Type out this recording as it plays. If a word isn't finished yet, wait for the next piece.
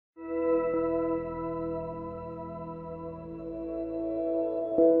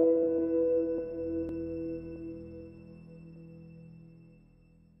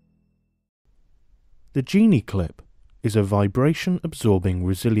The GenieClip is a vibration-absorbing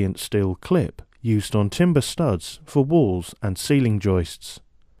resilient steel clip used on timber studs for walls and ceiling joists.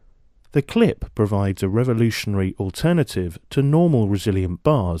 The clip provides a revolutionary alternative to normal resilient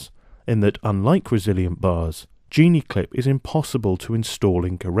bars in that, unlike resilient bars, GenieClip is impossible to install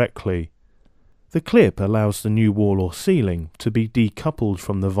incorrectly. The clip allows the new wall or ceiling to be decoupled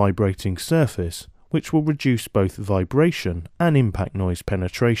from the vibrating surface, which will reduce both vibration and impact noise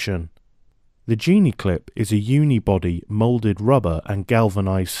penetration. The GenieClip is a unibody moulded rubber and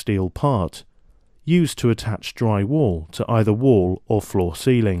galvanised steel part, used to attach drywall to either wall or floor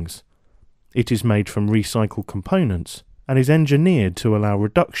ceilings. It is made from recycled components and is engineered to allow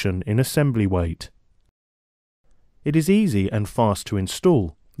reduction in assembly weight. It is easy and fast to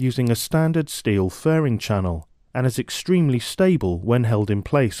install, using a standard steel furring channel, and is extremely stable when held in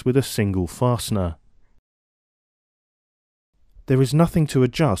place with a single fastener. There is nothing to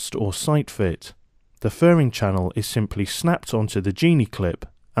adjust or site fit. The furring channel is simply snapped onto the GenieClip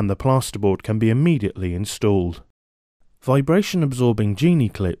and the plasterboard can be immediately installed. Vibration-absorbing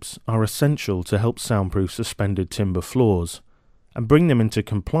GenieClips are essential to help soundproof suspended timber floors and bring them into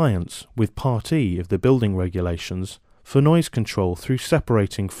compliance with Part E of the building regulations for noise control through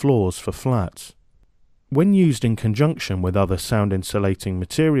separating floors for flats. When used in conjunction with other sound-insulating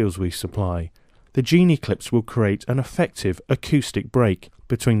materials we supply, the GenieClips will create an effective acoustic break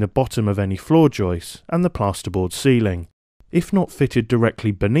between the bottom of any floor joist and the plasterboard ceiling. If not fitted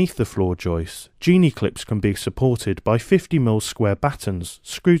directly beneath the floor joists, GenieClips can be supported by 50mm square battens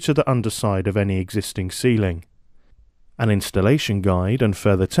screwed to the underside of any existing ceiling. An installation guide and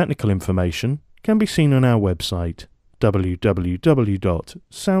further technical information can be seen on our website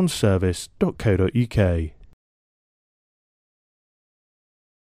www.soundservice.co.uk.